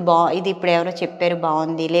ఇది ఇప్పుడు ఎవరో చెప్పారు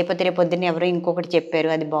బాగుంది, లేకపోతే రేపు పొద్దున్న ఎవరో ఇంకొకటి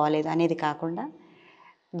చెప్పారు అది బాగోలేదు అనేది కాకుండా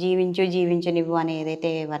జీవించు నువ్వు అని ఏదైతే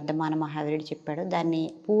వర్ధమాన మహావీరుడు చెప్పాడో దాన్ని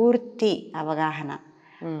పూర్తి అవగాహన,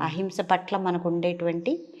 అహింస పట్ల మనకు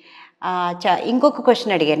ఉండేటువంటి ఇంకొక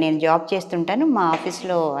క్వశ్చన్ అడిగాను. నేను జాబ్ చేస్తుంటాను, మా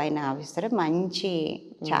ఆఫీస్లో ఆయన ఆఫీసర్ మంచి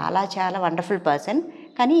చాలా చాలా వండర్ఫుల్ పర్సన్,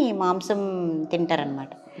 కానీ మాంసం తింటారనమాట.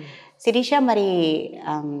 శిరీష, మరి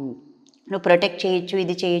నువ్వు ప్రొటెక్ట్ చేయొచ్చు,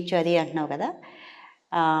 ఇది చేయొచ్చు అది అంటున్నావు కదా,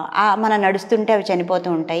 మనం నడుస్తుంటే అవి చనిపోతూ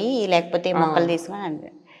ఉంటాయి, లేకపోతే మొక్కలు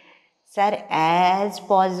తీసుకొని సార్, యాజ్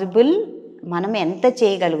పాసిబుల్ మనం ఎంత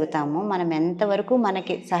చేయగలుగుతామో, మనం ఎంతవరకు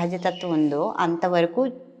మనకి సహజతత్వం ఉందో అంతవరకు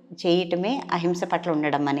చేయటమే అహింస పట్ల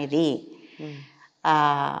ఉండడం అనేది.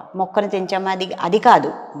 మొక్కను తెంచామా అది కాదు.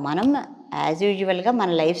 మనం యాజ్ యూజువల్గా మన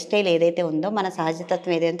లైఫ్ స్టైల్ ఏదైతే ఉందో, మన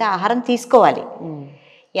సహజతత్వం ఏదైతే ఆహారం తీసుకోవాలి.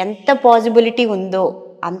 ఎంత పాజిబిలిటీ ఉందో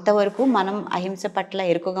అంతవరకు మనం అహింస పట్ల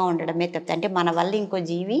ఎరుకుగా ఉండడమే తప్ప, అంటే మన వల్ల ఇంకో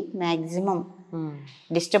జీవి మ్యాక్సిమం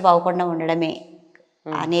డిస్టర్బ్ అవ్వకుండా ఉండడమే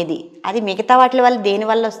అనేది. అది మిగతా వాటి వల్ల దేని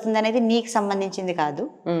వల్ల వస్తుంది అనేది నీకు సంబంధించింది కాదు.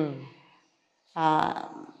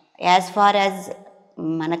 యాజ్ ఫార్ యాజ్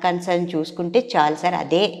మన కన్సర్న్ చూసుకుంటే చాలు సార్,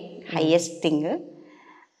 అదే హైయెస్ట్ థింగ్.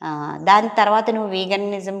 దాని తర్వాత నువ్వు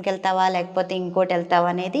వీగనిజంకి వెళ్తావా లేకపోతే ఇంకోటి వెళ్తావా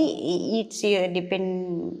అనేది ఇట్స్ డిపెండ్.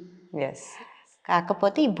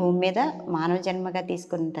 కాకపోతే ఈ భూమి మీద మానవ జన్మగా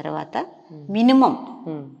తీసుకున్న తర్వాత మినిమం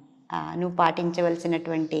నువ్వు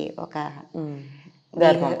పాటించవలసినటువంటి ఒక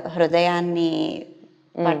హృదయాన్ని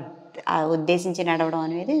ఉద్దేశించి నడవడం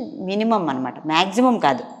అనేది మినిమం అనమాట, మ్యాక్సిమం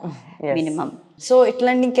కాదు, మినిమం. సో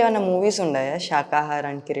ఇట్లాంటి ఇంకేమైనా మూవీస్ ఉన్నాయా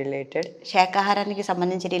శాకాహారానికి రిలేటెడ్? శాకాహారానికి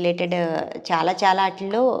సంబంధించి రిలేటెడ్ చాలా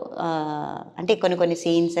వాటిల్లో అంటే కొన్ని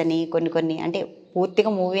సీన్స్ అని కొన్ని అంటే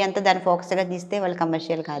పూర్తిగా మూవీ అంతా దాన్ని ఫోకస్గా తీస్తే వాళ్ళు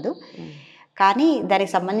కమర్షియల్ కాదు, కానీ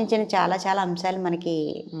దానికి సంబంధించిన చాలా అంశాలు మనకి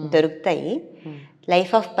దొరుకుతాయి.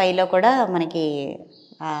 లైఫ్ ఆఫ్ పైలో కూడా మనకి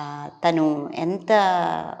తను ఎంత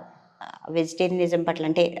వెజిటేరియనిజం పట్ల,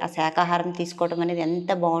 అంటే ఆ శాకాహారం తీసుకోవడం అనేది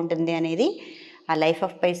ఎంత బాగుంటుంది అనేది ఆ లైఫ్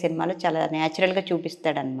ఆఫ్ పై సినిమాలో చాలా న్యాచురల్గా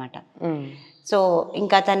చూపిస్తాడనమాట. సో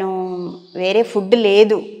ఇంకా తను వేరే ఫుడ్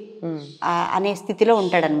లేదు అనే స్థితిలో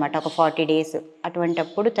ఉంటాడనమాట ఒక 40 days.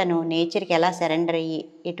 అటువంటప్పుడు తను నేచర్కి ఎలా సరెండర్ అయ్యి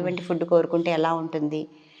ఎటువంటి ఫుడ్ కోరుకుంటే ఎలా ఉంటుంది,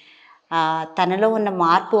 తనలో ఉన్న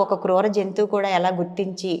మార్పు ఒక క్రూర జంతువు కూడా ఎలా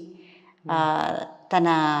గుర్తించి తన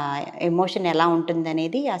ఎమోషన్ ఎలా ఉంటుంది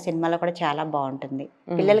అనేది ఆ సినిమాలో కూడా చాలా బాగుంటుంది.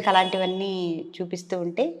 పిల్లలకి అలాంటివన్నీ చూపిస్తూ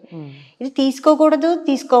ఉంటే ఇది తీసుకోకూడదు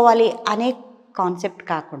తీసుకోవాలి అనే కాన్సెప్ట్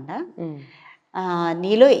కాకుండా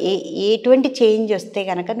నీలో ఎటువంటి చేంజ్ వస్తే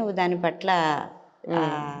కనుక నువ్వు దాని పట్ల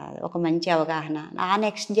ఒక మంచి అవగాహన ఆ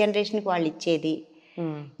నెక్స్ట్ జనరేషన్కి వాళ్ళు ఇచ్చేది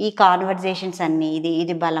ఈ కాన్వర్జేషన్స్ అన్నీ,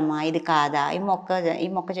 ఇది బలమా ఇది కాదా, ఈ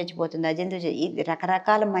మొక్క చచ్చిపోతుందా, జంతువు ఇది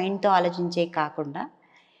రకరకాల మైండ్తో ఆలోచించే కాకుండా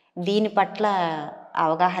దీని పట్ల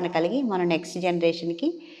అవగాహన కలిగి మనం నెక్స్ట్ జనరేషన్కి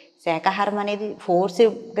శాకాహారం అనేది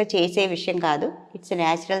ఫోర్స్గా చేసే విషయం కాదు, ఇట్స్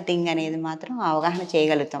న్యాచురల్ థింగ్ అనేది మాత్రం అవగాహన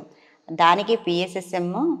చేయగలుగుతాం. దానికి PSSM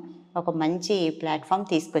ఒక మంచి ప్లాట్ఫామ్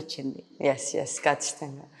తీసుకొచ్చింది. ఎస్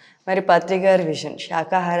ఖచ్చితంగా. మరి పత్రి గారి విజన్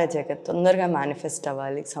శాకాహార జగత్ తొందరగా మేనిఫెస్ట్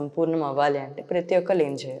అవ్వాలి, సంపూర్ణం అవ్వాలి అంటే ప్రతి ఒక్కళ్ళు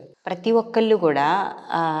ఏం చేయాలి? ప్రతి ఒక్కళ్ళు కూడా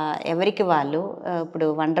ఎవరికి వాళ్ళు ఇప్పుడు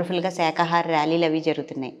వండర్ఫుల్గా శాకాహార ర్యాలీలు అవి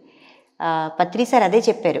జరుగుతున్నాయి. పత్రి సార్ అదే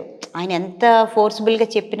చెప్పారు. ఆయన ఎంత ఫోర్స్ఫుల్గా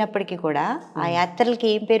చెప్పినప్పటికీ కూడా ఆ యాత్రలకి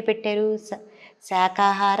ఏం పేరు పెట్టారు?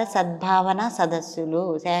 శాకాహార సద్భావన సదస్సులు,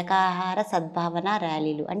 శాకాహార సద్భావన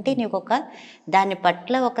ర్యాలీలు. అంటే నీకు దాని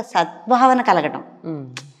పట్ల ఒక సద్భావన కలగడం.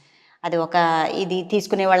 అది ఇది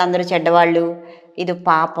తీసుకునే వాళ్ళందరూ చెడ్డవాళ్ళు, ఇది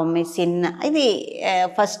పాపం, ఇది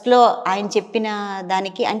ఫస్ట్లో ఆయన చెప్పిన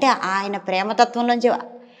దానికి, అంటే ఆయన ప్రేమతత్వంలోంచి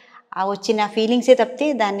వచ్చిన ఫీలింగ్సే తప్పితే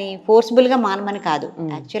దాన్ని ఫోర్స్ఫుల్గా మానమని కాదు.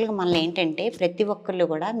 యాక్చువల్గా మనల్ని ఏంటంటే ప్రతి ఒక్కళ్ళు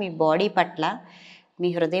కూడా మీ బాడీ పట్ల, మీ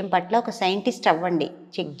హృదయం పట్ల ఒక సైంటిస్ట్ అవ్వండి,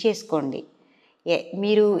 చెక్ చేసుకోండి.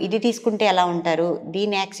 మీరు ఇది తీసుకుంటే ఎలా ఉంటారు,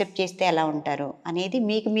 దీన్ని యాక్సెప్ట్ చేస్తే ఎలా ఉంటారు అనేది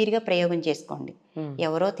మీకు మీరుగా ప్రయోగం చేసుకోండి.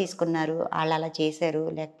 ఎవరో తీసుకున్నారు, వాళ్ళు అలా చేశారు,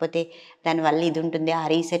 లేకపోతే దానివల్ల ఇది ఉంటుంది,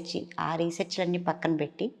 ఆ రీసెర్చ్లన్నీ పక్కన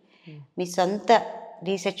పెట్టి మీ సొంత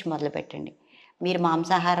రీసెర్చ్ మొదలు పెట్టండి. మీరు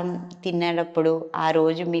మాంసాహారం తినేటప్పుడు ఆ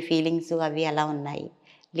రోజు మీ ఫీలింగ్స్ అవి ఎలా ఉన్నాయి,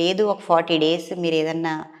 లేదు ఒక 40 days మీరు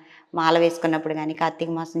ఏదన్నా మాల వేసుకున్నప్పుడు కానీ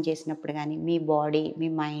కార్తీక మాసం చేసినప్పుడు కానీ మీ బాడీ, మీ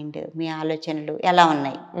మైండ్, మీ ఆలోచనలు ఎలా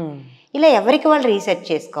ఉన్నాయి, ఇలా ఎవరికి వాళ్ళు రీసెర్చ్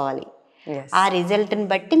చేసుకోవాలి. ఆ రిజల్ట్ని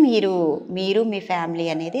బట్టి మీరు మీ ఫ్యామిలీ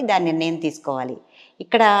అనేది దాని నిర్ణయం తీసుకోవాలి.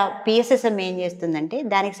 ఇక్కడ PSSM ఏం చేస్తుందంటే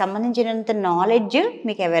దానికి సంబంధించినంత నాలెడ్జ్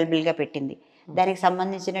మీకు అవైలబుల్గా పెట్టింది, దానికి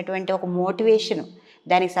సంబంధించినటువంటి ఒక మోటివేషను,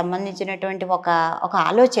 దానికి సంబంధించినటువంటి ఒక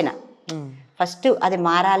ఆలోచన. ఫస్ట్ అది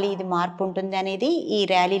మారాలి, ఇది మార్పు ఉంటుంది అనేది ఈ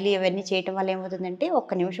ర్యాలీలు ఇవన్నీ చేయటం వల్ల ఏమవుతుందంటే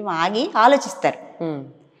ఒక్క నిమిషం ఆగి ఆలోచిస్తారు.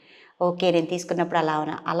 ఓకే నేను తీసుకున్నప్పుడు అలా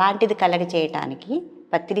ఉన్నా, అలాంటిది కలగ చేయటానికి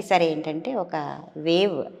పత్రి సార్ ఏంటంటే ఒక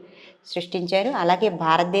వేవ్ సృష్టించారు. అలాగే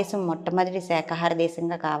భారతదేశం మొట్టమొదటి శాకాహార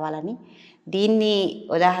దేశంగా కావాలని, దీన్ని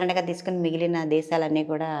ఉదాహరణగా తీసుకుని మిగిలిన దేశాలన్నీ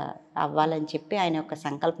కూడా అవ్వాలని చెప్పి ఆయన యొక్క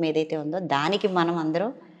సంకల్పం ఏదైతే ఉందో దానికి మనం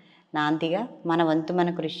అందరం నాంతిగా మన వంతు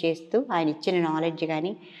మనం కృషి చేస్తూ ఆయన ఇచ్చిన నాలెడ్జ్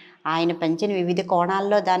కానీ ఆయన పంచిన వివిధ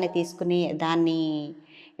కోణాల్లో దాన్ని తీసుకుని దాన్ని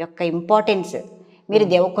యొక్క ఇంపార్టెన్స్ మీరు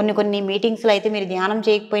కొన్ని మీటింగ్స్లో అయితే మీరు ధ్యానం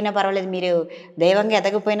చేయకపోయినా పర్వాలేదు, మీరు దైవంగా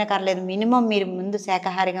ఎదగపోయినా పర్లేదు, మినిమం మీరు ముందు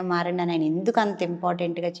శాకాహారిగా మారండి అని ఆయన ఎందుకు అంత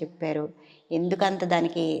ఇంపార్టెంట్గా చెప్పారు, ఎందుకంత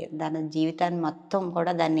దాని జీవితాన్ని మొత్తం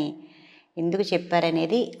కూడా దాన్ని ఎందుకు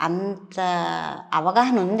చెప్పారనేది అంత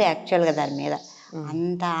అవగాహన ఉంది యాక్చువల్గా దాని మీద.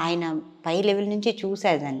 అంత ఆయన పై లెవెల్ నుంచి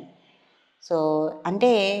చూశారు దాన్ని. సో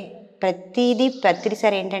అంటే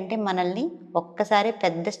ప్రతిసారి ఏంటంటే మనల్ని ఒక్కసారి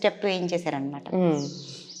పెద్ద స్టెప్ వేయించేశారనమాట.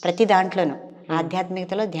 ప్రతి దాంట్లోనూ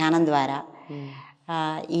ఆధ్యాత్మికతలో ధ్యానం ద్వారా,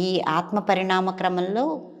 ఈ ఆత్మ పరిణామ క్రమంలో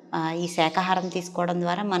ఈ శాకాహారం తీసుకోవడం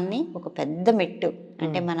ద్వారా మనని ఒక పెద్ద మెట్టు,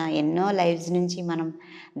 అంటే మన ఎన్నో లైఫ్స్ నుంచి మనం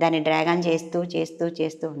దాన్ని డ్రాగన్ చేస్తూ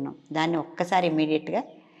ఉన్నాం. దాన్ని ఒక్కసారి ఇమీడియట్గా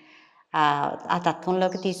ఆ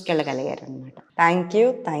తత్వంలోకి తీసుకెళ్ళగలిగారు అనమాట. Thank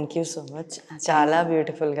you so much. చాలా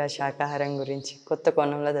బ్యూటిఫుల్గా శాకాహారం గురించి కొత్త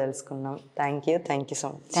కోణంలో తెలుసుకున్నాం. Thank you so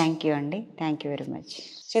much. Thank you అండి. Thank you very much.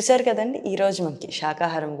 చూశారు కదండి, ఈరోజు మనకి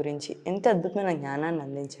శాకాహారం గురించి ఎంత అద్భుతమైన జ్ఞానాన్ని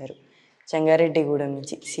అందించారు జంగారెడ్డిగూడెం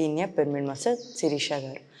నుంచి సీనియర్ పిరమిడ్ మాస్టర్ శిరీష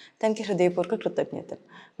గారు. దానికి హృదయపూర్వక కృతజ్ఞతలు.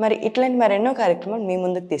 మరి ఇట్లాంటి మరెన్నో కార్యక్రమాలు మీ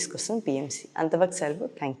ముందుకు తీసుకొస్తుంది పిఎంసి. అంతవరకు సెలవు.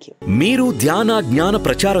 Thank you. మీరు జ్ఞాన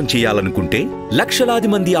ప్రచారం చేయాలనుకుంటే లక్షలాది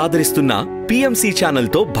మంది ఆదరిస్తున్న పిఎంసి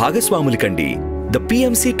ఛానల్తో భాగస్వాములు కండి. The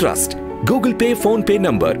PMC trust. Google pay, phone pay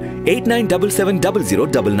number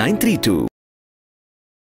 8977009932.